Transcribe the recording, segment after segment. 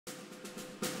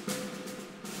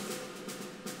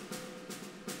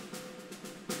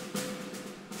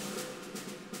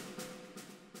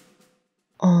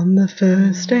On the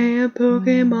first day a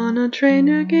Pokemon a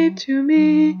trainer gave to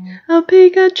me, a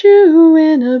Pikachu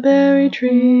in a berry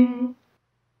tree.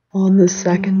 On the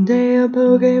second day a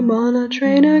Pokemon a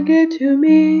trainer gave to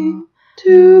me,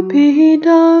 two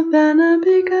Pidove and a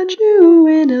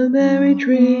Pikachu in a berry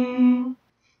tree.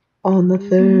 On the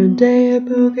third day a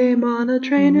Pokemon a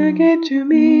trainer gave to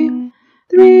me,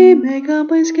 three Mega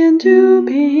Blaziken, two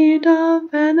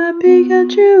Pidove and a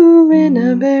Pikachu in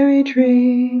a berry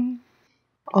tree.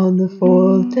 On the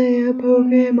fourth day a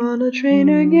Pokemon a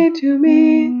trainer gave to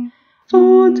me,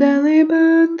 four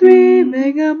Delibird, three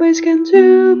Mega Blaziken,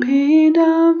 two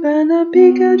Pidove and a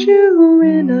Pikachu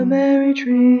in a berry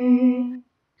tree.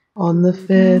 On the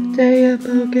fifth day a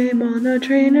Pokemon a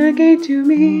trainer gave to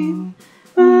me,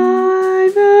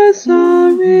 five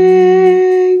Ursaring,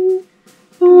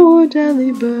 four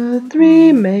Delibird,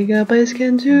 three Mega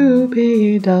Blaziken, two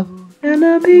Pidove and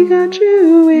a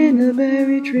Pikachu in a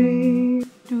berry tree.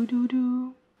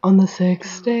 On the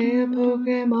sixth day a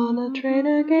Pokemon a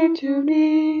trainer gave to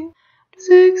me,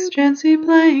 six Chansey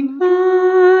playing,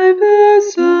 five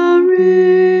Ursaring,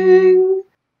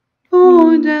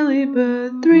 four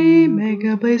Delibird, three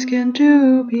Mega Blaziken,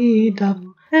 two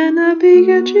Pidove and a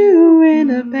Pikachu in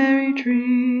a berry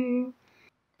tree.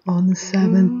 On the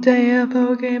seventh day a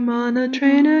Pokemon a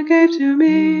trainer gave to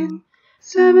me,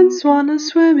 seven Swanna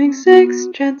swimming, six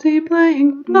Chansey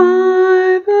playing,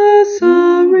 five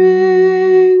Ursaring,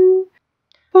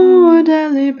 four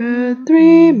Delibird,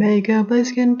 three Mega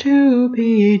Blaziken, two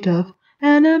Pidove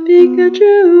and a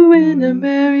Pikachu in a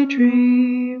berry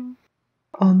tree.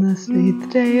 On the eighth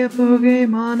day a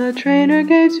Pokemon a trainer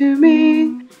gave to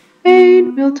me, eight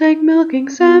Miltank milking,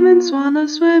 seven Swanna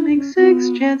swimming, six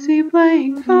Chansey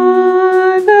playing,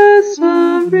 five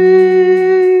Ursaring,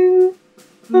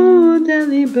 four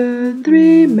Delibird,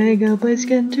 three Mega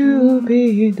Blaziken, two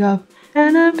Pidove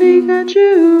and a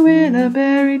Pikachu in a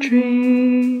berry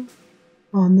tree.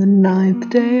 On the ninth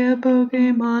day a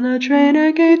Pokemon a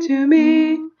trainer gave to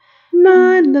me,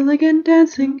 nine Lilligant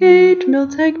dancing, eight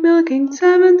Miltank milking,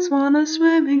 seven Swanna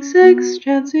swimming, six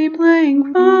Chansey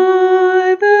playing,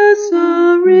 five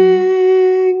Ursaring,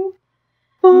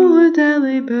 four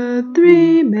Delibird,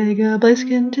 three Mega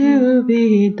Blaziken, two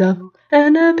Pidove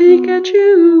and a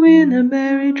Pikachu in a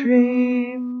berry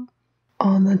tree.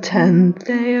 On the 10th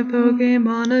day a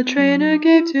Pokemon a trainer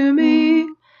gave to me,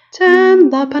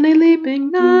 10 Lopunny leaping,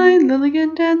 9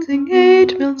 Lilligant dancing,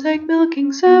 8 Miltank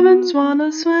milking, 7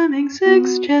 Swanna swimming,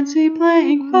 6 Chansey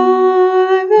playing,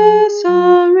 5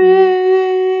 Ursaring,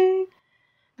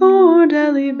 4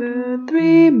 Delibird,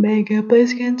 3 Mega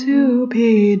Blaziken, 2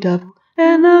 Pidove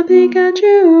and a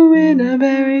Pikachu in a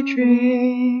berry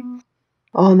tree.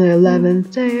 On the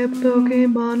 11th day a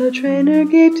Pokemon a trainer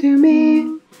gave to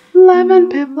me, 11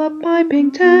 Piplup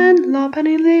piping, 10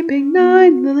 Lopunny leaping,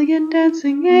 9 Lilligant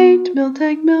dancing, 8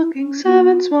 Miltank milking,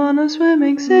 7 Swanna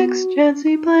swimming, 6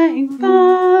 Chansey playing,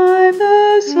 5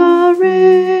 Ursaring,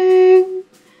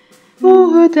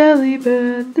 4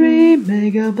 Delibird, 3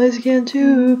 Mega Blaziken,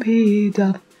 2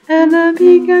 Pidove and a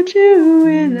Pikachu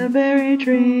in a berry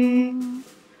tree.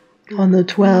 On the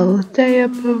 12th day a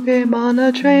Pokemon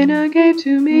a trainer gave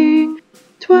to me,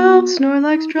 12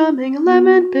 Snorlax drumming,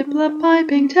 11 Piplup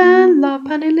piping, 10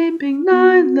 Lopunny leaping,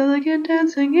 9 Lilligant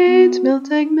dancing, 8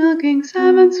 Miltank milking,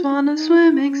 7 Swanna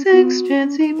swimming, 6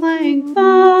 Chansey playing,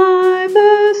 5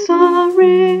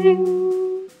 Ursaring,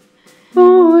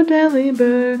 4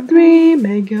 Delibird, 3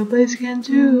 Mega Blaziken,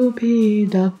 2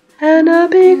 Pidove and a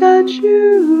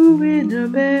Pikachu in a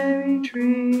berry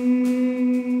tree.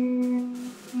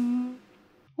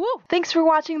 Woo! Thanks for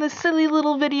watching this silly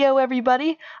little video,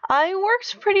 everybody. I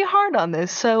worked pretty hard on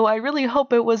this, so I really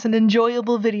hope it was an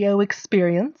enjoyable video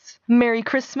experience. Merry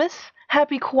Christmas,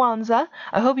 Happy Kwanzaa,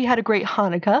 I hope you had a great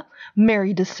Hanukkah,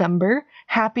 Merry December,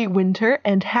 Happy Winter,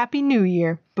 and Happy New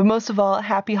Year. But most of all,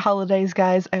 Happy Holidays,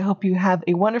 guys. I hope you have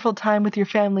a wonderful time with your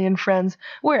family and friends,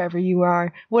 wherever you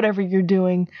are, whatever you're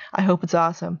doing. I hope it's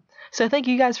awesome. So thank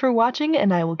you guys for watching,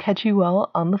 and I will catch you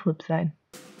all on the flip side.